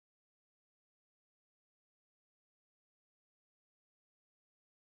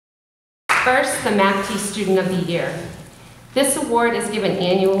First, the MACT Student of the Year. This award is given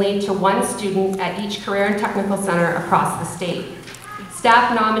annually to one student at each career and technical center across the state.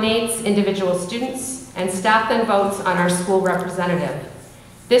 Staff nominates individual students, and staff then votes on our school representative.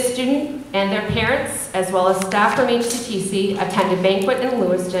 This student and their parents, as well as staff from HCTC, attend a banquet in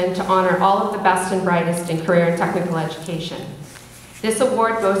Lewiston to honor all of the best and brightest in career and technical education. This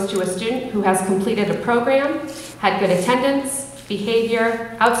award goes to a student who has completed a program, had good attendance,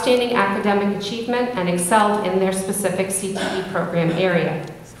 behavior, outstanding academic achievement, and excelled in their specific CTE program area.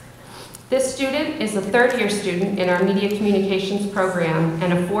 This student is a third-year student in our Media Communications program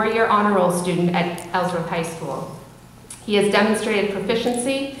and a four-year honor roll student at Ellsworth High School. He has demonstrated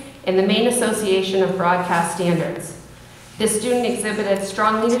proficiency in the Maine Association of Broadcast Standards. This student exhibited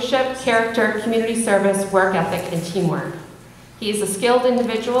strong leadership, character, community service, work ethic, and teamwork. He is a skilled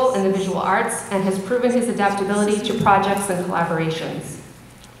individual in the visual arts and has proven his adaptability to projects and collaborations.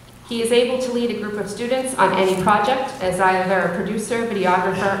 He is able to lead a group of students on any project as either a producer,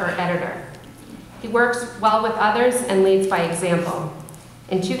 videographer, or editor. He works well with others and leads by example.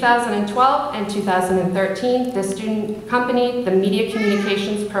 In 2012 and 2013, the student accompanied the Media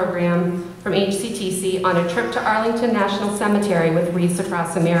Communications program from HCTC on a trip to Arlington National Cemetery with wreaths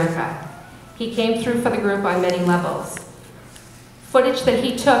across America. He came through for the group on many levels. Footage that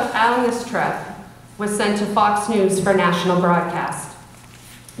he took on this trip was sent to Fox News for national broadcast.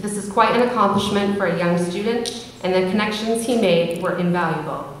 This is quite an accomplishment for a young student, and the connections he made were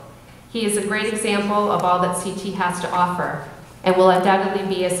invaluable. He is a great example of all that CT has to offer, and will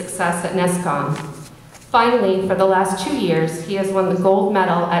undoubtedly be a success at NESCOM. Finally, for the last 2 years, he has won the gold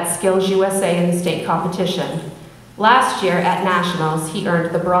medal at Skills USA in the state competition. Last year at Nationals, he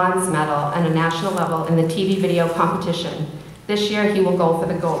earned the bronze medal at a national level in the TV video competition. This year, he will go for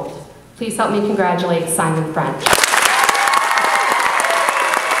the gold. Please help me congratulate Simon French.